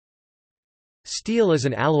Steel is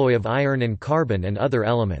an alloy of iron and carbon and other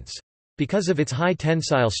elements. Because of its high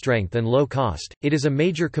tensile strength and low cost, it is a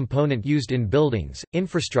major component used in buildings,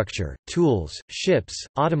 infrastructure, tools, ships,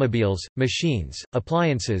 automobiles, machines,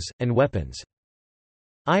 appliances, and weapons.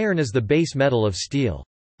 Iron is the base metal of steel.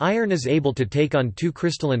 Iron is able to take on two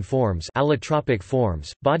crystalline forms, allotropic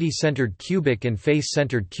forms, body-centered cubic and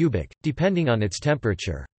face-centered cubic, depending on its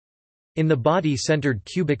temperature. In the body-centered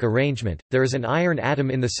cubic arrangement, there is an iron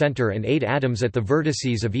atom in the center and 8 atoms at the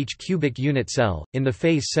vertices of each cubic unit cell. In the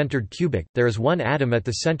face-centered cubic, there is 1 atom at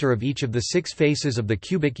the center of each of the 6 faces of the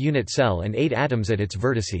cubic unit cell and 8 atoms at its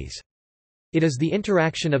vertices. It is the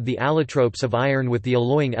interaction of the allotropes of iron with the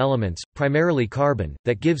alloying elements, primarily carbon,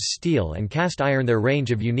 that gives steel and cast iron their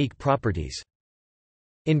range of unique properties.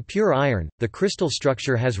 In pure iron, the crystal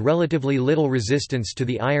structure has relatively little resistance to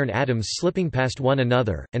the iron atoms slipping past one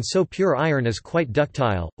another, and so pure iron is quite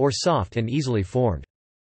ductile, or soft and easily formed.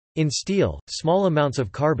 In steel, small amounts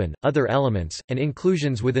of carbon, other elements, and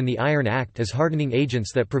inclusions within the iron act as hardening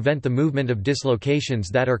agents that prevent the movement of dislocations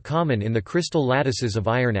that are common in the crystal lattices of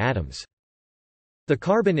iron atoms. The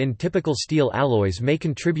carbon in typical steel alloys may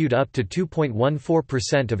contribute up to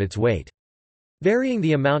 2.14% of its weight. Varying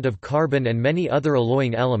the amount of carbon and many other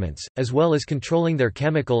alloying elements, as well as controlling their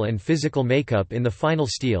chemical and physical makeup in the final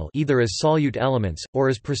steel either as solute elements, or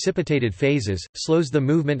as precipitated phases, slows the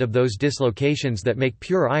movement of those dislocations that make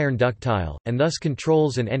pure iron ductile, and thus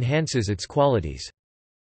controls and enhances its qualities.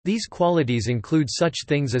 These qualities include such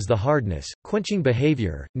things as the hardness, quenching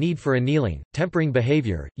behavior, need for annealing, tempering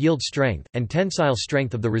behavior, yield strength, and tensile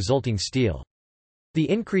strength of the resulting steel. The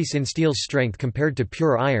increase in steel's strength compared to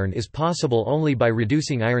pure iron is possible only by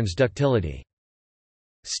reducing iron's ductility.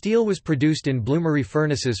 Steel was produced in bloomery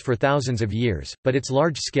furnaces for thousands of years, but its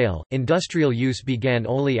large-scale, industrial use began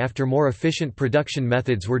only after more efficient production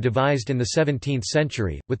methods were devised in the 17th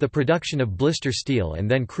century, with the production of blister steel and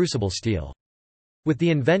then crucible steel. With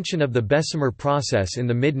the invention of the Bessemer process in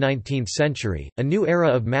the mid-19th century, a new era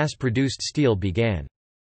of mass-produced steel began.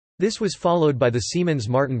 This was followed by the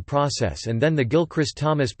Siemens-Martin process and then the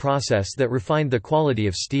Gilchrist-Thomas process that refined the quality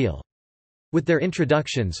of steel. With their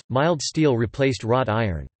introductions, mild steel replaced wrought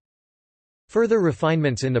iron. Further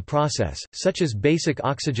refinements in the process, such as basic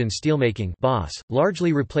oxygen steelmaking (BOS),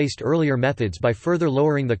 largely replaced earlier methods by further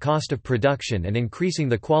lowering the cost of production and increasing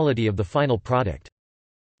the quality of the final product.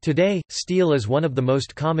 Today, steel is one of the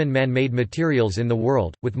most common man-made materials in the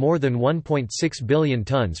world, with more than 1.6 billion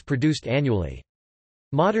tons produced annually.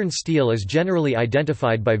 Modern steel is generally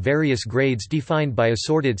identified by various grades defined by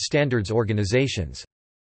assorted standards organizations.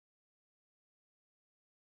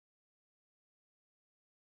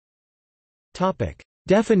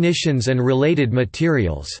 Definitions and related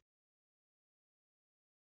materials.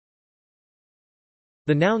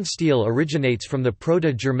 The noun steel originates from the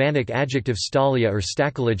Proto-Germanic adjective stallia or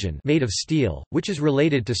stacheligen, made of steel, which is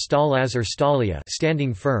related to stallas or stallia,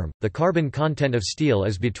 standing firm. The carbon content of steel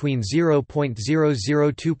is between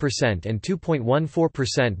 0.002% and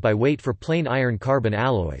 2.14% by weight for plain iron-carbon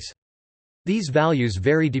alloys. These values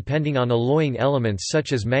vary depending on alloying elements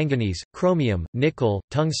such as manganese, chromium, nickel,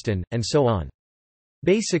 tungsten, and so on.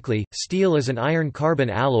 Basically, steel is an iron-carbon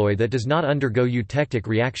alloy that does not undergo eutectic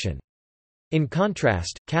reaction. In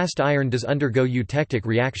contrast, cast iron does undergo eutectic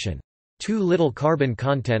reaction. Too little carbon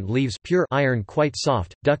content leaves pure iron quite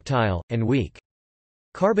soft, ductile, and weak.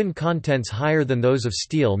 Carbon contents higher than those of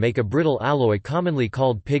steel make a brittle alloy commonly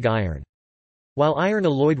called pig iron. While iron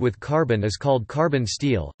alloyed with carbon is called carbon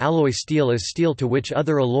steel, alloy steel is steel to which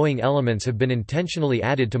other alloying elements have been intentionally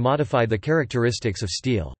added to modify the characteristics of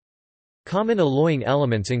steel. Common alloying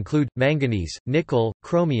elements include, manganese, nickel,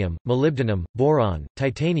 chromium, molybdenum, boron,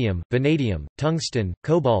 titanium, vanadium, tungsten,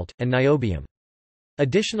 cobalt, and niobium.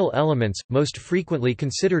 Additional elements, most frequently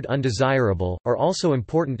considered undesirable, are also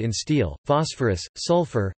important in steel: phosphorus,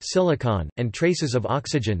 sulfur, silicon, and traces of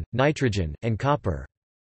oxygen, nitrogen, and copper.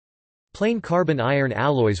 Plain carbon iron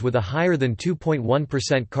alloys with a higher than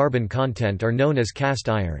 2.1% carbon content are known as cast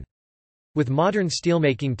iron. With modern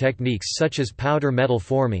steelmaking techniques such as powder metal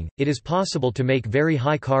forming, it is possible to make very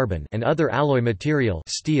high carbon and other alloy material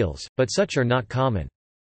steels, but such are not common.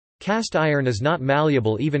 Cast iron is not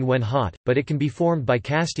malleable even when hot, but it can be formed by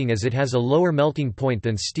casting as it has a lower melting point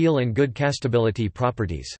than steel and good castability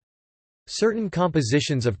properties. Certain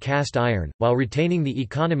compositions of cast iron, while retaining the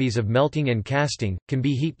economies of melting and casting, can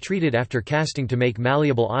be heat-treated after casting to make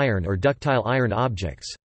malleable iron or ductile iron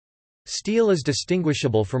objects. Steel is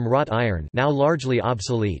distinguishable from wrought iron, now largely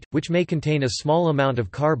obsolete, which may contain a small amount of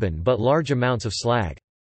carbon but large amounts of slag.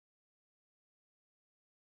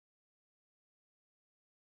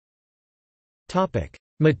 Topic: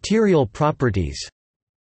 Material properties.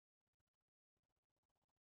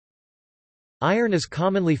 Iron is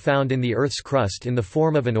commonly found in the Earth's crust in the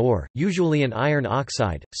form of an ore, usually an iron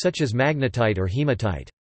oxide, such as magnetite or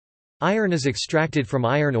hematite. Iron is extracted from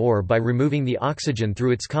iron ore by removing the oxygen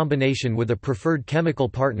through its combination with a preferred chemical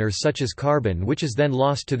partner such as carbon, which is then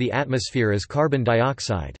lost to the atmosphere as carbon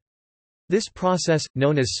dioxide. This process,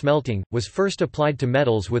 known as smelting, was first applied to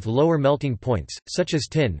metals with lower melting points, such as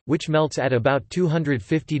tin, which melts at about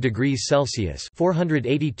 250 degrees Celsius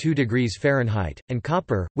 (482 degrees Fahrenheit), and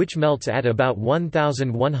copper, which melts at about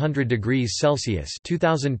 1100 degrees Celsius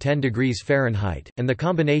 (2010 degrees Fahrenheit), and the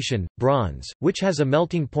combination, bronze, which has a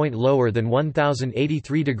melting point lower than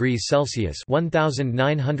 1083 degrees Celsius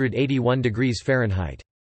 (1981 degrees Fahrenheit).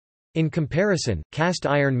 In comparison, cast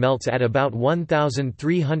iron melts at about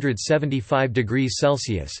 1375 degrees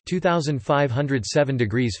Celsius (2507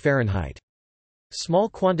 degrees Fahrenheit). Small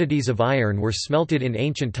quantities of iron were smelted in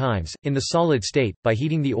ancient times, in the solid state, by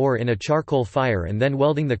heating the ore in a charcoal fire and then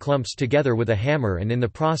welding the clumps together with a hammer and in the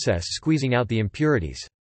process squeezing out the impurities.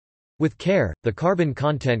 With care, the carbon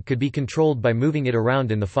content could be controlled by moving it around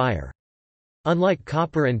in the fire. Unlike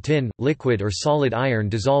copper and tin, liquid or solid iron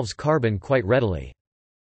dissolves carbon quite readily.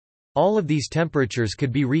 All of these temperatures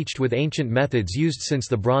could be reached with ancient methods used since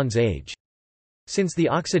the Bronze Age. Since the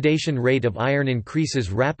oxidation rate of iron increases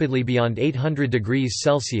rapidly beyond 800 degrees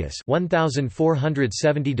Celsius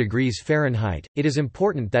 (1470 degrees Fahrenheit), it is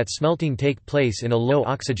important that smelting take place in a low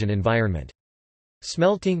oxygen environment.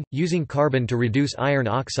 Smelting, using carbon to reduce iron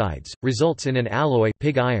oxides, results in an alloy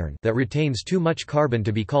pig iron that retains too much carbon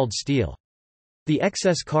to be called steel. The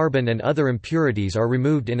excess carbon and other impurities are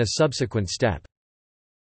removed in a subsequent step.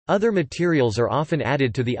 Other materials are often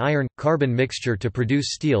added to the iron-carbon mixture to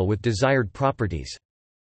produce steel with desired properties.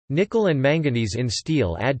 Nickel and manganese in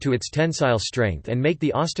steel add to its tensile strength and make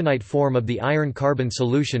the austenite form of the iron-carbon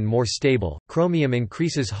solution more stable. Chromium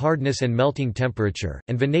increases hardness and melting temperature,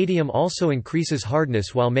 and vanadium also increases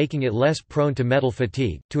hardness while making it less prone to metal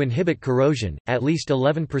fatigue. To inhibit corrosion, at least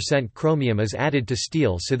 11% chromium is added to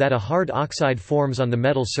steel so that a hard oxide forms on the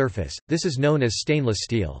metal surface. This is known as stainless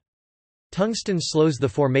steel. Tungsten slows the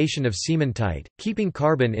formation of cementite, keeping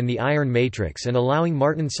carbon in the iron matrix and allowing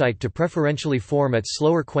martensite to preferentially form at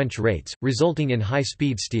slower quench rates, resulting in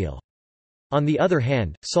high-speed steel. On the other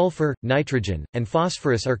hand, sulfur, nitrogen, and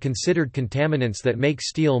phosphorus are considered contaminants that make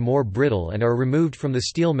steel more brittle and are removed from the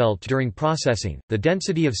steel melt during processing. The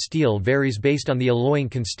density of steel varies based on the alloying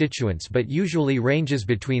constituents but usually ranges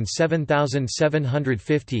between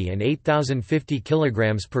 7,750 and 8,050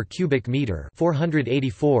 kg per cubic meter,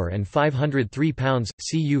 484 and 503 pounds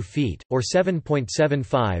cu feet, or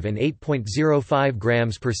 7.75 and 8.05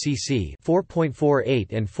 grams per cc, 4.48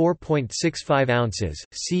 and 4.65 ounces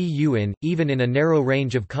cu in, even in a narrow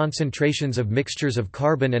range of concentrations of mixtures of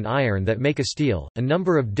carbon and iron that make a steel. A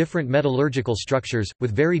number of different metallurgical structures,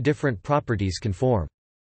 with very different properties, can form.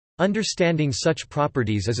 Understanding such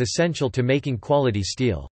properties is essential to making quality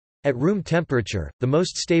steel. At room temperature, the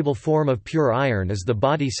most stable form of pure iron is the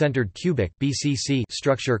body-centered cubic (BCC)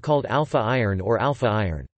 structure called alpha iron or alpha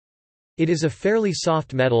iron. It is a fairly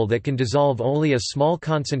soft metal that can dissolve only a small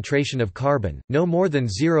concentration of carbon, no more than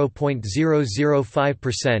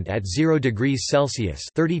 0.005% at 0 degrees Celsius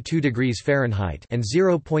 (32 degrees Fahrenheit) and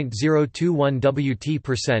 0.021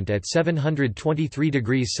 Wt% at 723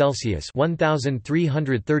 degrees Celsius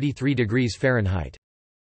 (1333 degrees Fahrenheit).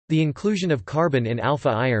 The inclusion of carbon in alpha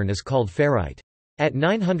iron is called ferrite. At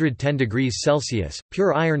 910 degrees Celsius,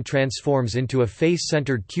 pure iron transforms into a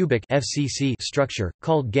face-centered cubic (FCC) structure,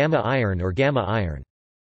 called gamma iron or gamma iron.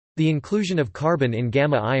 The inclusion of carbon in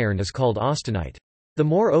gamma iron is called austenite. The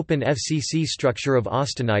more open FCC structure of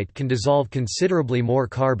austenite can dissolve considerably more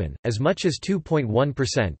carbon, as much as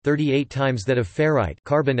 2.1%, 38 times that of ferrite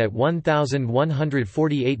carbon at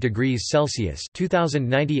 1148 degrees Celsius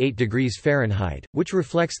 (2098 degrees Fahrenheit), which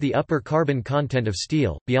reflects the upper carbon content of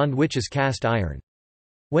steel, beyond which is cast iron.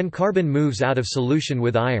 When carbon moves out of solution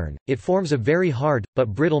with iron, it forms a very hard,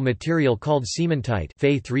 but brittle material called cementite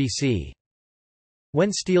Fe3C.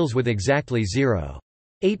 When steels with exactly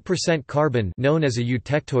 0.8% carbon, known as a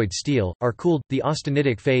eutectoid steel, are cooled, the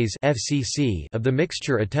austenitic phase (FCC) of the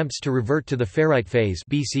mixture attempts to revert to the ferrite phase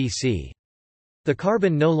 (BCC). The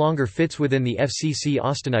carbon no longer fits within the FCC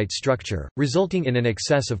austenite structure, resulting in an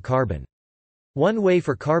excess of carbon. One way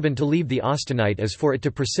for carbon to leave the austenite is for it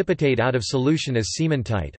to precipitate out of solution as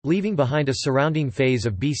cementite, leaving behind a surrounding phase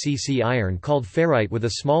of BCC iron called ferrite with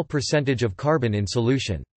a small percentage of carbon in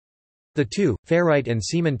solution. The two, ferrite and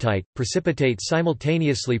cementite, precipitate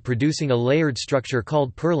simultaneously, producing a layered structure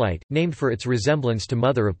called pearlite, named for its resemblance to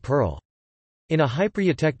mother of pearl. In a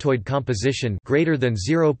hypereutectoid composition greater than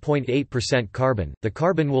 0.8% carbon, the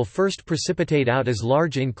carbon will first precipitate out as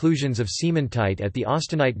large inclusions of cementite at the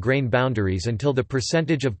austenite grain boundaries until the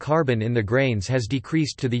percentage of carbon in the grains has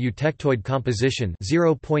decreased to the eutectoid composition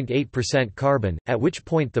 0.8% carbon, at which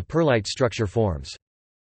point the perlite structure forms.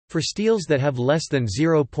 For steels that have less than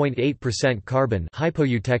 0.8% carbon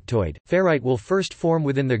hypoeutectoid, ferrite will first form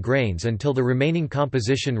within the grains until the remaining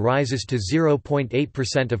composition rises to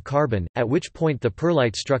 0.8% of carbon, at which point the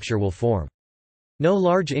perlite structure will form. No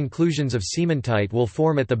large inclusions of cementite will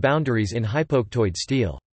form at the boundaries in hypoeutectoid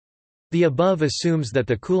steel. The above assumes that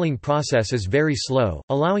the cooling process is very slow,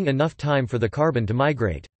 allowing enough time for the carbon to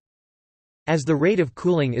migrate. As the rate of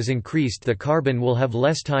cooling is increased, the carbon will have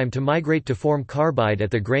less time to migrate to form carbide at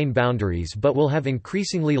the grain boundaries but will have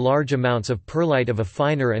increasingly large amounts of perlite of a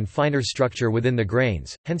finer and finer structure within the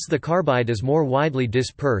grains, hence the carbide is more widely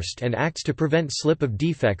dispersed and acts to prevent slip of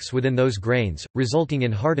defects within those grains, resulting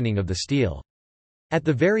in hardening of the steel. At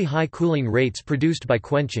the very high cooling rates produced by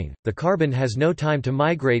quenching, the carbon has no time to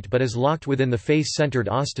migrate but is locked within the face-centered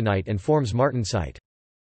austenite and forms martensite.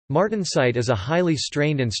 Martensite is a highly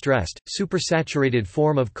strained and stressed, supersaturated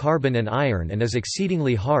form of carbon and iron and is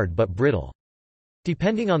exceedingly hard but brittle.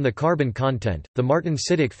 Depending on the carbon content, the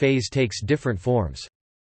martensitic phase takes different forms.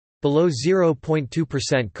 Below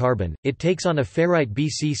 0.2% carbon, it takes on a ferrite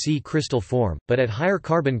BCC crystal form, but at higher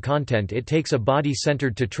carbon content it takes a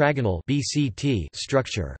body-centered tetragonal BCT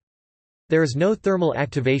structure. There is no thermal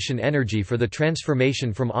activation energy for the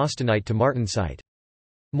transformation from austenite to martensite.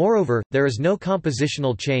 Moreover, there is no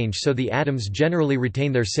compositional change, so the atoms generally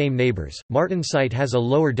retain their same neighbors. Martensite has a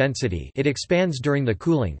lower density, it expands during the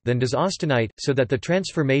cooling, than does austenite, so that the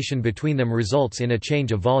transformation between them results in a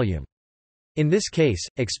change of volume. In this case,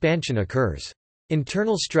 expansion occurs.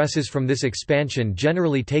 Internal stresses from this expansion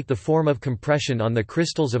generally take the form of compression on the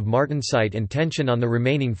crystals of martensite and tension on the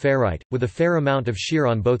remaining ferrite, with a fair amount of shear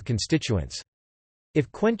on both constituents. If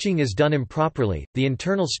quenching is done improperly, the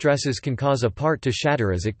internal stresses can cause a part to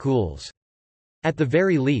shatter as it cools. At the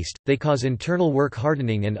very least, they cause internal work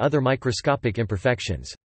hardening and other microscopic imperfections.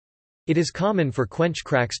 It is common for quench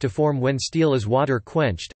cracks to form when steel is water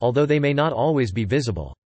quenched, although they may not always be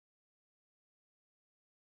visible.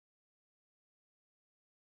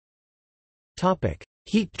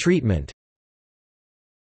 Heat treatment.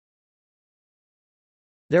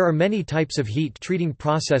 There are many types of heat treating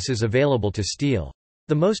processes available to steel.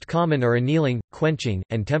 The most common are annealing, quenching,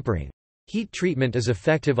 and tempering. Heat treatment is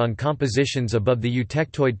effective on compositions above the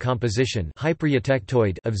eutectoid composition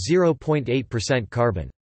hypereutectoid of 0.8%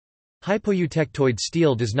 carbon. Hypoeutectoid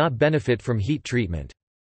steel does not benefit from heat treatment.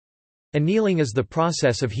 Annealing is the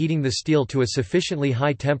process of heating the steel to a sufficiently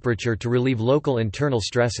high temperature to relieve local internal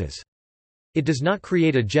stresses. It does not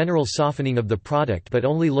create a general softening of the product but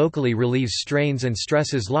only locally relieves strains and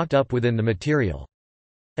stresses locked up within the material.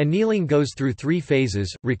 Annealing goes through three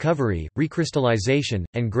phases: recovery, recrystallization,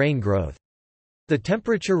 and grain growth. The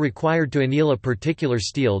temperature required to anneal a particular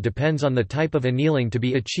steel depends on the type of annealing to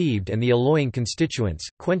be achieved and the alloying constituents.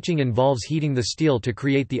 Quenching involves heating the steel to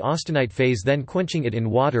create the austenite phase, then quenching it in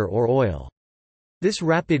water or oil. This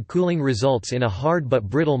rapid cooling results in a hard but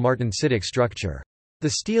brittle martensitic structure.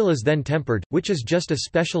 The steel is then tempered, which is just a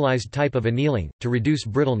specialized type of annealing, to reduce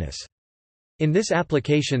brittleness. In this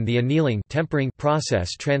application, the annealing tempering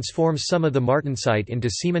process transforms some of the martensite into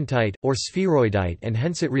cementite, or spheroidite, and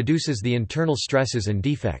hence it reduces the internal stresses and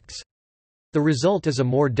defects. The result is a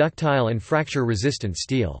more ductile and fracture-resistant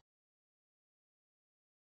steel.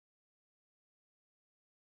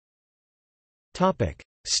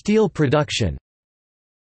 Steel production.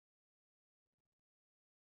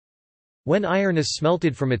 When iron is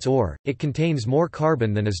smelted from its ore, it contains more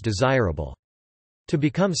carbon than is desirable. To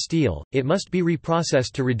become steel, it must be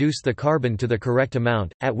reprocessed to reduce the carbon to the correct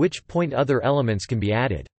amount, at which point other elements can be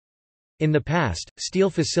added. In the past, steel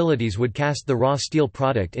facilities would cast the raw steel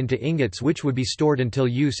product into ingots which would be stored until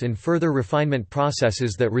use in further refinement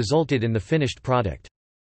processes that resulted in the finished product.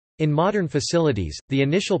 In modern facilities, the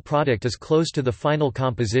initial product is close to the final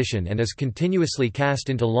composition and is continuously cast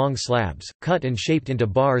into long slabs, cut and shaped into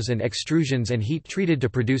bars and extrusions and heat treated to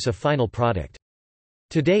produce a final product.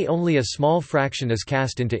 Today only a small fraction is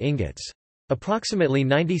cast into ingots. Approximately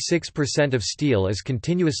 96% of steel is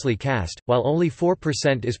continuously cast, while only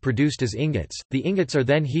 4% is produced as ingots. The ingots are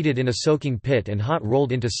then heated in a soaking pit and hot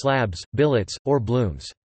rolled into slabs, billets, or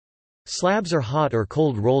blooms. Slabs are hot or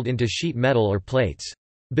cold rolled into sheet metal or plates.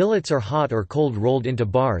 Billets are hot or cold rolled into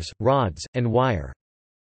bars, rods, and wire.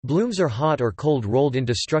 Blooms are hot or cold rolled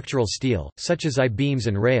into structural steel, such as I-beams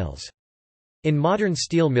and rails. In modern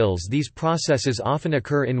steel mills these processes often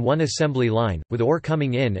occur in one assembly line, with ore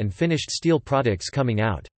coming in and finished steel products coming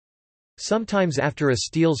out. Sometimes after a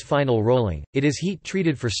steel's final rolling, it is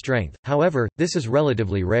heat-treated for strength, however, this is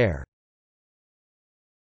relatively rare.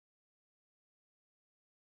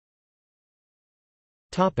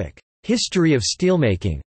 History of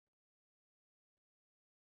steelmaking.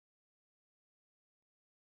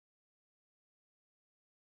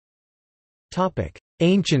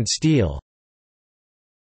 Ancient steel.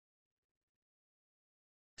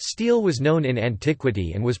 Steel was known in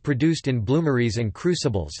antiquity and was produced in bloomeries and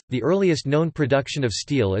crucibles. The earliest known production of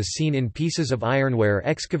steel is seen in pieces of ironware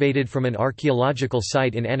excavated from an archaeological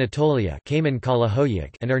site in Anatolia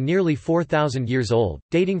and are nearly 4,000 years old,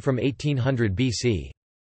 dating from 1800 BC.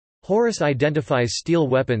 Horace identifies steel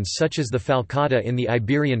weapons such as the falcata in the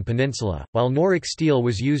Iberian Peninsula, while Noric steel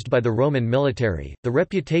was used by the Roman military. The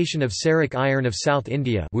reputation of Ceric iron of South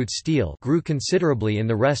India Wootz steel grew considerably in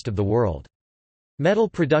the rest of the world. Metal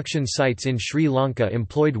production sites in Sri Lanka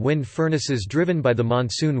employed wind furnaces driven by the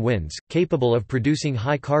monsoon winds, capable of producing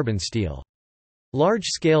high-carbon steel.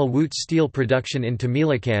 Large-scale Wootz steel production in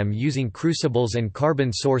Tamilakam using crucibles and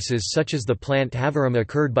carbon sources such as the plant Havaram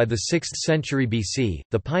occurred by the 6th century BC,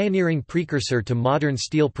 the pioneering precursor to modern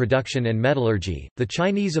steel production and metallurgy. The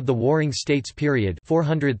Chinese of the Warring States period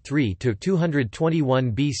 403 to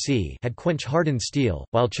 221 BC had quench-hardened steel,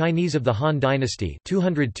 while Chinese of the Han dynasty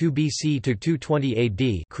 202 BC to 220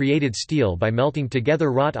 AD created steel by melting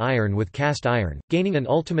together wrought iron with cast iron, gaining an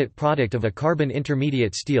ultimate product of a carbon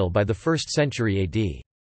intermediate steel by the 1st century AD.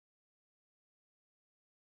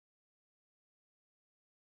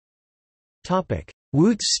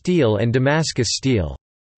 Wootz steel and Damascus steel.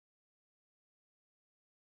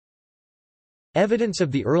 Evidence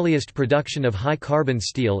of the earliest production of high-carbon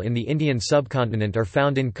steel in the Indian subcontinent are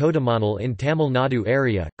found in Kodamanal in Tamil Nadu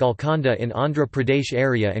area, Golconda in Andhra Pradesh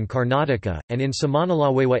area and Karnataka, and in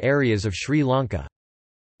Samanalawewa areas of Sri Lanka.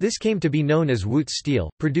 This came to be known as Wootz steel,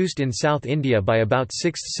 produced in South India by about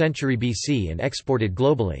 6th century BC and exported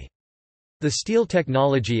globally. The steel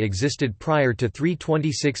technology existed prior to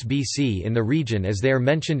 326 BC in the region, as they are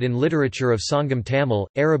mentioned in literature of Sangam Tamil,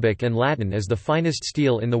 Arabic and Latin as the finest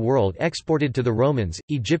steel in the world exported to the Romans,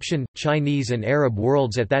 Egyptian, Chinese and Arab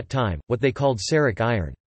worlds at that time, what they called Ceric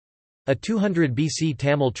iron. A 200 BC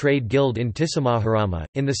Tamil trade guild in Tisamaharama,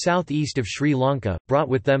 in the southeast of Sri Lanka, brought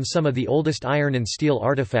with them some of the oldest iron and steel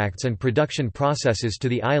artifacts and production processes to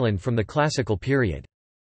the island from the classical period.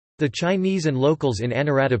 The Chinese and locals in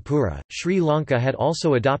Anuradhapura, Sri Lanka had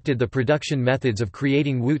also adopted the production methods of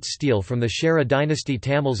creating Wootz steel from the Chera dynasty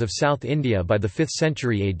Tamils of South India by the 5th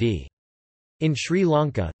century AD. In Sri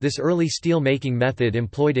Lanka, this early steel-making method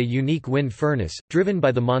employed a unique wind furnace, driven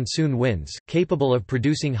by the monsoon winds, capable of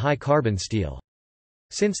producing high-carbon steel.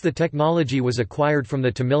 Since the technology was acquired from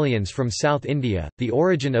the Tamilians from South India, the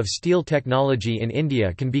origin of steel technology in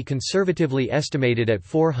India can be conservatively estimated at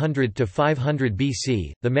 400 to 500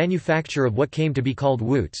 BC. The manufacture of what came to be called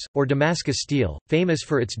Wootz, or Damascus steel, famous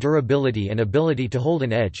for its durability and ability to hold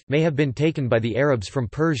an edge, may have been taken by the Arabs from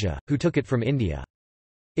Persia, who took it from India.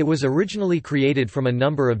 It was originally created from a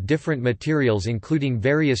number of different materials including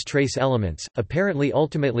various trace elements, apparently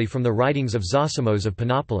ultimately from the writings of Zosimos of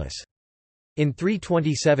Panopolis. In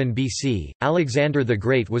 327 BC, Alexander the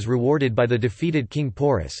Great was rewarded by the defeated King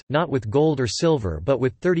Porus, not with gold or silver but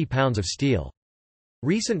with 30 pounds of steel.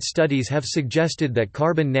 Recent studies have suggested that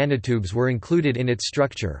carbon nanotubes were included in its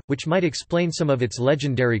structure, which might explain some of its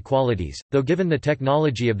legendary qualities, though given the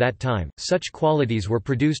technology of that time, such qualities were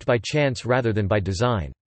produced by chance rather than by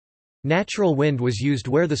design. Natural wind was used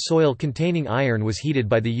where the soil containing iron was heated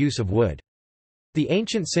by the use of wood. The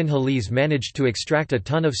ancient Sinhalese managed to extract a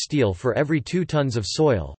ton of steel for every 2 tons of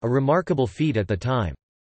soil, a remarkable feat at the time.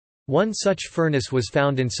 One such furnace was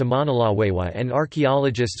found in Samanalawewa and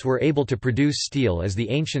archaeologists were able to produce steel as the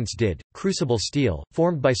ancients did. Crucible steel,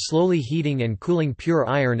 formed by slowly heating and cooling pure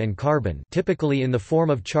iron and carbon, typically in the form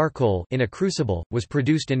of charcoal, in a crucible, was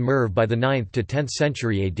produced in Merv by the 9th to 10th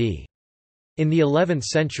century AD. In the 11th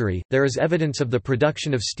century, there is evidence of the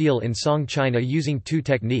production of steel in Song China using 2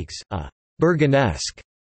 techniques, a Bergenesque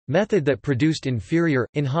method that produced inferior,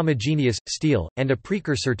 inhomogeneous, steel, and a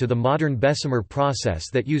precursor to the modern Bessemer process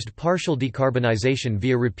that used partial decarbonization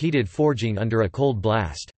via repeated forging under a cold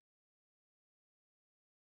blast.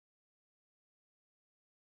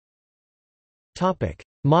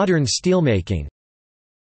 Modern steelmaking.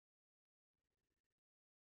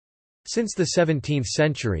 Since the 17th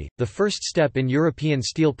century, the first step in European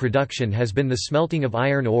steel production has been the smelting of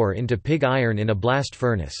iron ore into pig iron in a blast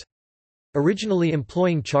furnace. Originally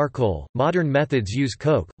employing charcoal, modern methods use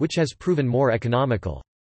coke, which has proven more economical.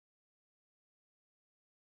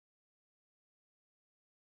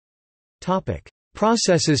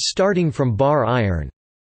 Processes starting from bar iron.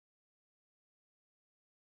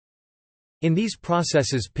 In these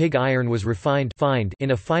processes pig iron was refined in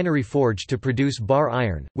a finery forge to produce bar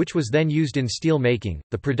iron, which was then used in steel making.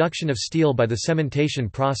 The production of steel by the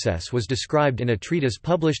cementation process was described in a treatise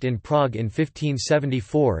published in Prague in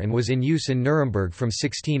 1574 and was in use in Nuremberg from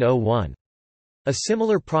 1601. A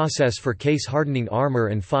similar process for case hardening armor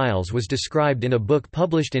and files was described in a book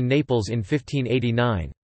published in Naples in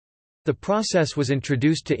 1589. The process was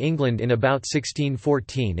introduced to England in about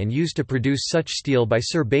 1614 and used to produce such steel by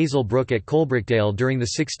Sir Basil Brooke at Coalbrookdale during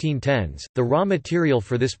the 1610s. The raw material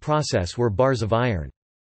for this process were bars of iron.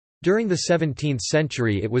 During the 17th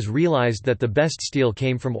century it was realized that the best steel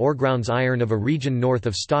came from Årgrounds iron of a region north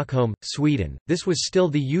of Stockholm, Sweden. This was still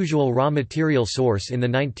the usual raw material source in the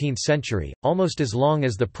 19th century, almost as long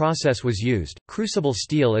as the process was used. Crucible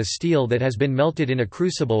steel is steel that has been melted in a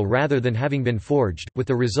crucible rather than having been forged, with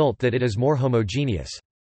the result that it is more homogeneous.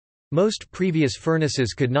 Most previous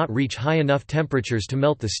furnaces could not reach high enough temperatures to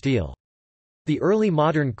melt the steel. The early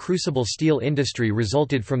modern crucible steel industry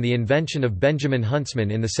resulted from the invention of Benjamin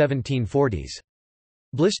Huntsman in the 1740s.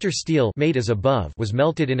 Blister steel made as above was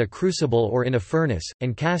melted in a crucible or in a furnace,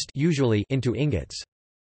 and cast usually into ingots.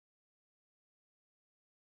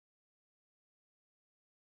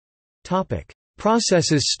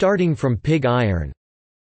 Processes starting from pig iron.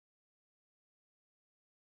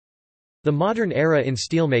 The modern era in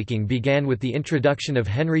steelmaking began with the introduction of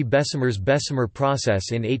Henry Bessemer's Bessemer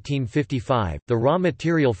process in 1855, the raw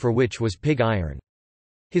material for which was pig iron.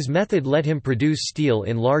 His method let him produce steel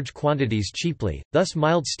in large quantities cheaply, thus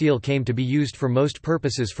mild steel came to be used for most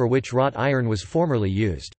purposes for which wrought iron was formerly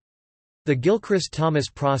used. The Gilchrist-Thomas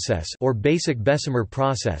process or basic Bessemer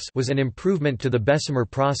process was an improvement to the Bessemer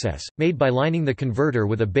process, made by lining the converter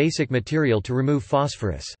with a basic material to remove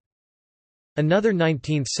phosphorus. Another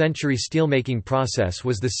 19th-century steelmaking process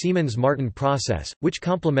was the Siemens-Martin process, which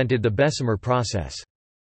complemented the Bessemer process.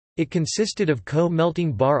 It consisted of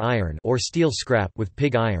co-melting bar iron or steel scrap with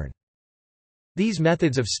pig iron. These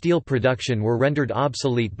methods of steel production were rendered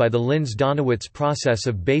obsolete by the Linz-Donawitz process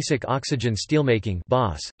of basic oxygen steelmaking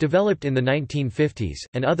 (BOS), developed in the 1950s,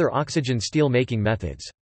 and other oxygen steel-making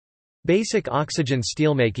methods. Basic oxygen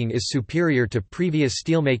steelmaking is superior to previous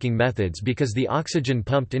steelmaking methods because the oxygen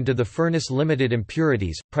pumped into the furnace limited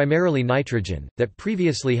impurities, primarily nitrogen, that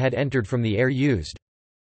previously had entered from the air used.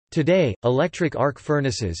 Today, electric arc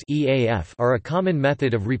furnaces (EAF) are a common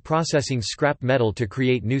method of reprocessing scrap metal to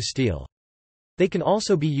create new steel. They can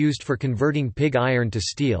also be used for converting pig iron to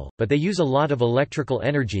steel, but they use a lot of electrical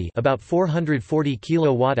energy, about 440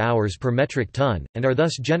 kWh per metric ton, and are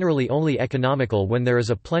thus generally only economical when there is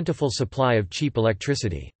a plentiful supply of cheap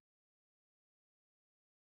electricity.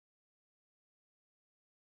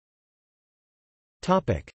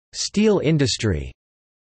 Topic: Steel industry.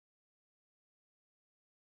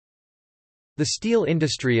 The steel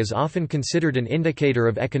industry is often considered an indicator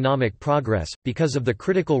of economic progress, because of the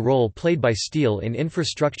critical role played by steel in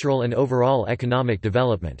infrastructural and overall economic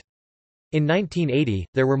development. In 1980,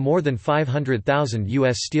 there were more than 500,000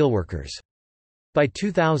 U.S. steelworkers. By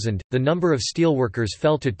 2000, the number of steelworkers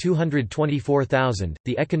fell to 224,000.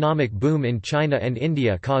 The economic boom in China and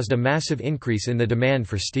India caused a massive increase in the demand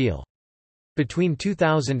for steel. Between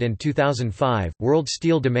 2000 and 2005, world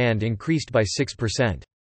steel demand increased by 6%.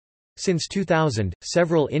 Since 2000,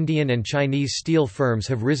 several Indian and Chinese steel firms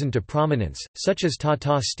have risen to prominence, such as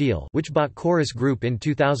Tata Steel, which bought Chorus Group in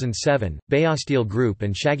 2007, Bayosteel Group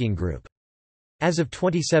and Shagging Group. As of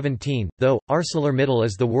 2017, though, ArcelorMittal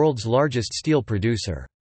is the world's largest steel producer.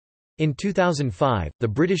 In 2005, the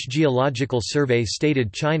British Geological Survey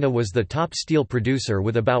stated China was the top steel producer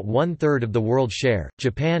with about one-third of the world share.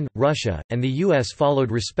 Japan, Russia, and the US followed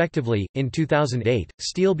respectively. In 2008,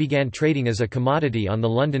 steel began trading as a commodity on the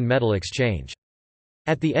London Metal Exchange.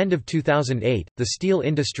 At the end of 2008, the steel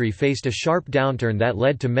industry faced a sharp downturn that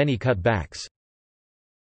led to many cutbacks.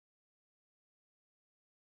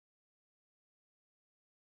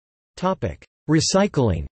 Topic: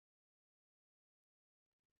 Recycling.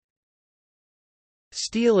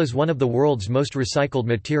 Steel is one of the world's most recycled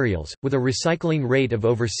materials, with a recycling rate of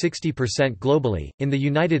over 60% globally. In the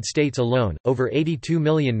United States alone, over 82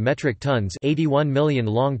 million metric tons, 81 million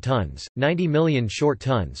long tons, 90 million short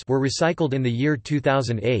tons were recycled in the year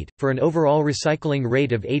 2008, for an overall recycling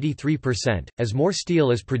rate of 83%. As more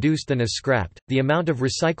steel is produced than is scrapped, the amount of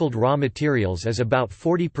recycled raw materials is about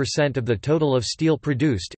 40% of the total of steel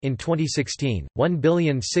produced. In 2016,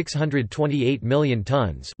 1,628 million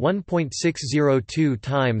tons, 1.602 1.2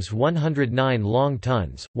 times 109 long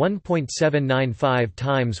tons, 1.795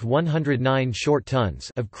 times 109 short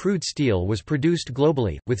tons of crude steel was produced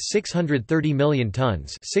globally, with 630 million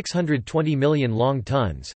tons, 620 million long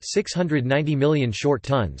tons, 690 million short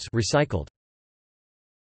tons recycled.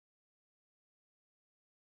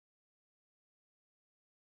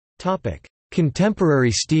 Topic: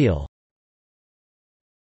 Contemporary steel.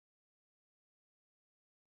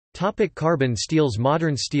 Carbon steels.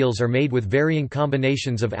 Modern steels are made with varying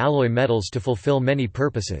combinations of alloy metals to fulfill many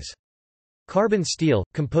purposes. Carbon steel,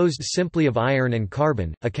 composed simply of iron and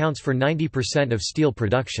carbon, accounts for 90% of steel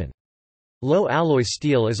production. Low alloy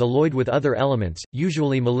steel is alloyed with other elements,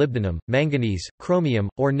 usually molybdenum, manganese, chromium,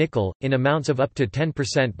 or nickel, in amounts of up to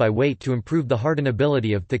 10% by weight to improve the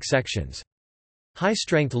hardenability of thick sections.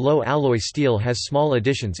 High-strength low alloy steel has small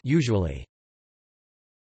additions usually.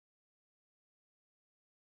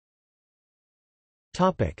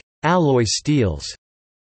 Alloy steels.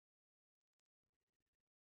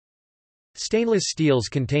 Stainless steels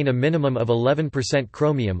contain a minimum of 11%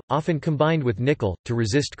 chromium, often combined with nickel, to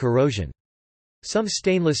resist corrosion. Some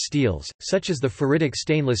stainless steels, such as the ferritic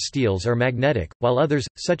stainless steels, are magnetic, while others,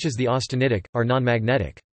 such as the austenitic, are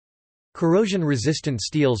non-magnetic. Corrosion-resistant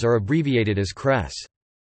steels are abbreviated as CRES.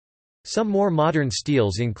 Some more modern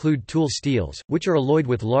steels include tool steels, which are alloyed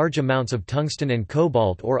with large amounts of tungsten and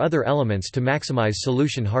cobalt or other elements to maximize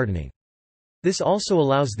solution hardening. This also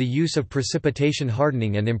allows the use of precipitation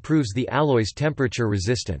hardening and improves the alloy's temperature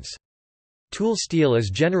resistance. Tool steel is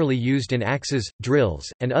generally used in axes,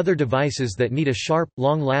 drills, and other devices that need a sharp,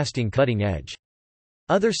 long-lasting cutting edge.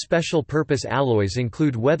 Other special-purpose alloys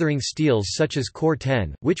include weathering steels such as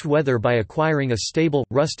COR-TEN, which weather by acquiring a stable,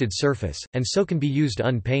 rusted surface, and so can be used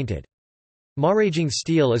unpainted. Maraging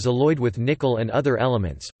steel is alloyed with nickel and other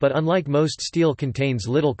elements, but unlike most steel contains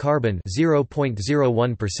little carbon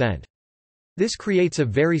 0.01%. This creates a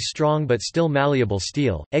very strong but still malleable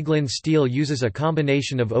steel. Eglin steel uses a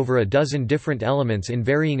combination of over a dozen different elements in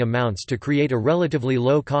varying amounts to create a relatively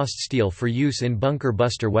low-cost steel for use in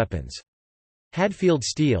bunker-buster weapons. Hadfield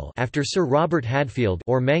steel, after Sir Robert Hadfield,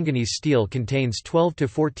 or manganese steel, contains 12 to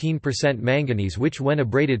 14% manganese, which when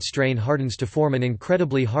abraded strain hardens to form an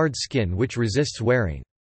incredibly hard skin which resists wearing.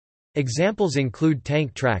 Examples include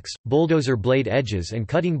tank tracks, bulldozer blade edges and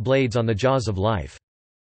cutting blades on the jaws of life.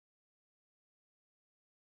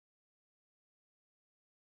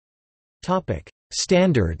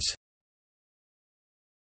 Standards.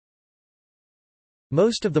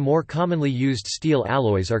 Most of the more commonly used steel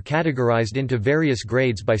alloys are categorized into various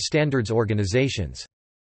grades by standards organizations.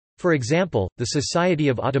 For example, the Society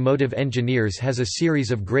of Automotive Engineers has a series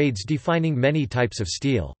of grades defining many types of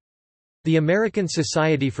steel. The American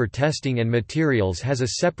Society for Testing and Materials has a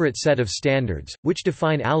separate set of standards, which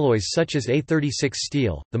define alloys such as A36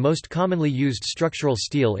 steel, the most commonly used structural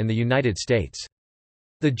steel in the United States.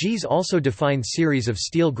 The GES also define series of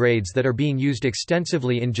steel grades that are being used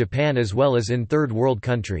extensively in Japan as well as in Third World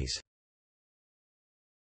countries.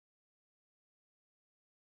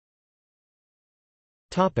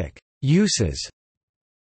 Uses.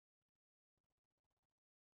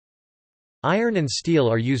 Iron and steel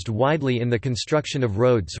are used widely in the construction of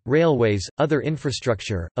roads, railways, other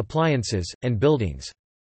infrastructure, appliances, and buildings.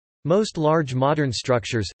 Most large modern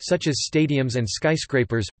structures, such as stadiums and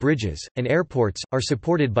skyscrapers, bridges, and airports, are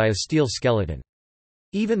supported by a steel skeleton.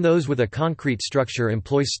 Even those with a concrete structure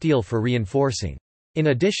employ steel for reinforcing. In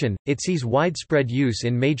addition, it sees widespread use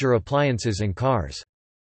in major appliances and cars.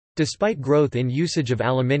 Despite growth in usage of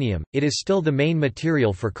aluminium, it is still the main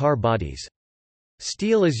material for car bodies.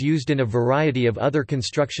 Steel is used in a variety of other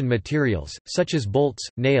construction materials, such as bolts,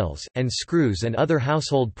 nails, and screws, and other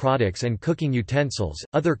household products and cooking utensils.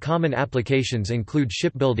 Other common applications include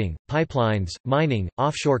shipbuilding, pipelines, mining,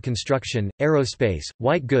 offshore construction, aerospace,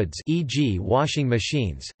 white goods, e.g., washing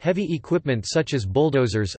machines, heavy equipment such as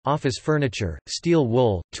bulldozers, office furniture, steel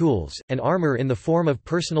wool, tools, and armor in the form of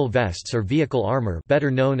personal vests or vehicle armor,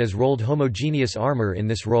 better known as rolled homogeneous armor in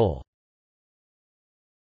this role.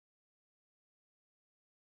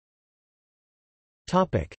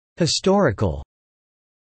 Historical.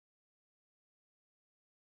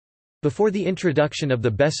 Before the introduction of the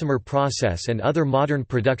Bessemer process and other modern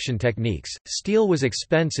production techniques, steel was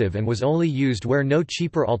expensive and was only used where no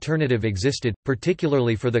cheaper alternative existed,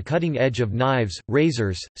 particularly for the cutting edge of knives,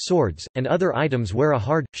 razors, swords, and other items where a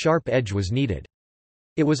hard, sharp edge was needed.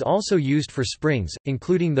 It was also used for springs,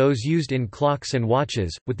 including those used in clocks and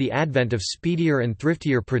watches. With the advent of speedier and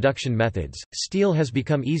thriftier production methods, steel has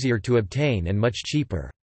become easier to obtain and much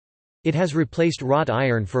cheaper. It has replaced wrought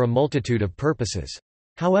iron for a multitude of purposes.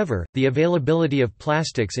 However, the availability of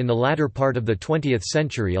plastics in the latter part of the 20th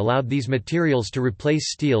century allowed these materials to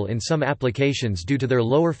replace steel in some applications due to their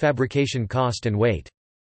lower fabrication cost and weight.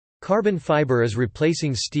 Carbon fiber is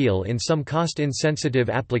replacing steel in some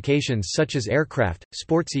cost-insensitive applications such as aircraft,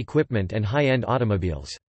 sports equipment and high-end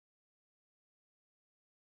automobiles.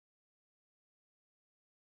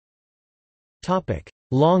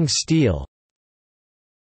 Long steel.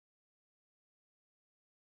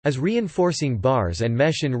 As reinforcing bars and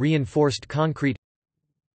mesh in reinforced concrete,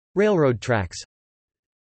 railroad tracks,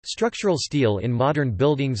 structural steel in modern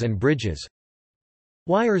buildings and bridges,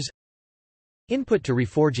 wires, input to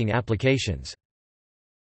reforging applications.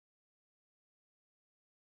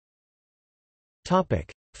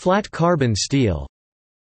 Flat carbon steel.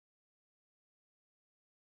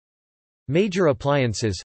 Major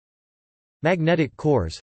appliances, magnetic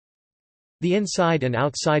cores, the inside and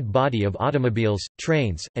outside body of automobiles,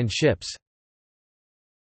 trains, and ships.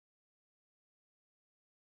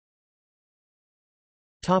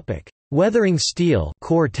 Weathering steel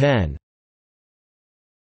COR-TEN.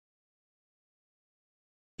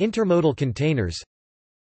 Intermodal containers,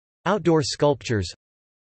 outdoor sculptures,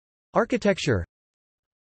 architecture,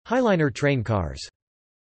 highliner train cars.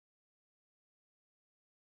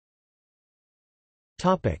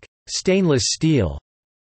 Stainless steel.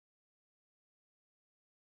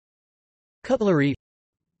 Cutlery,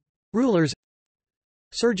 rulers,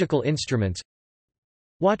 surgical instruments,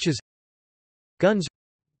 watches, guns,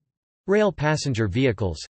 rail passenger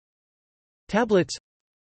vehicles, tablets,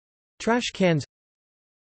 trash cans,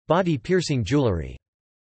 body-piercing jewelry.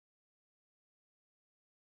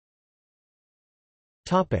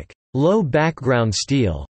 Low background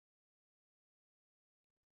steel.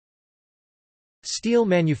 Steel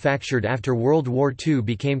manufactured after World War II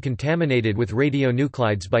became contaminated with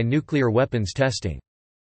radionuclides by nuclear weapons testing.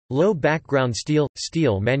 Low background steel,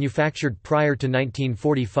 steel manufactured prior to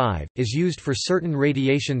 1945, is used for certain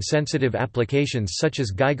radiation-sensitive applications such as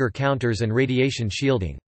Geiger counters and radiation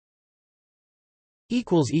shielding.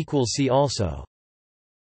 See also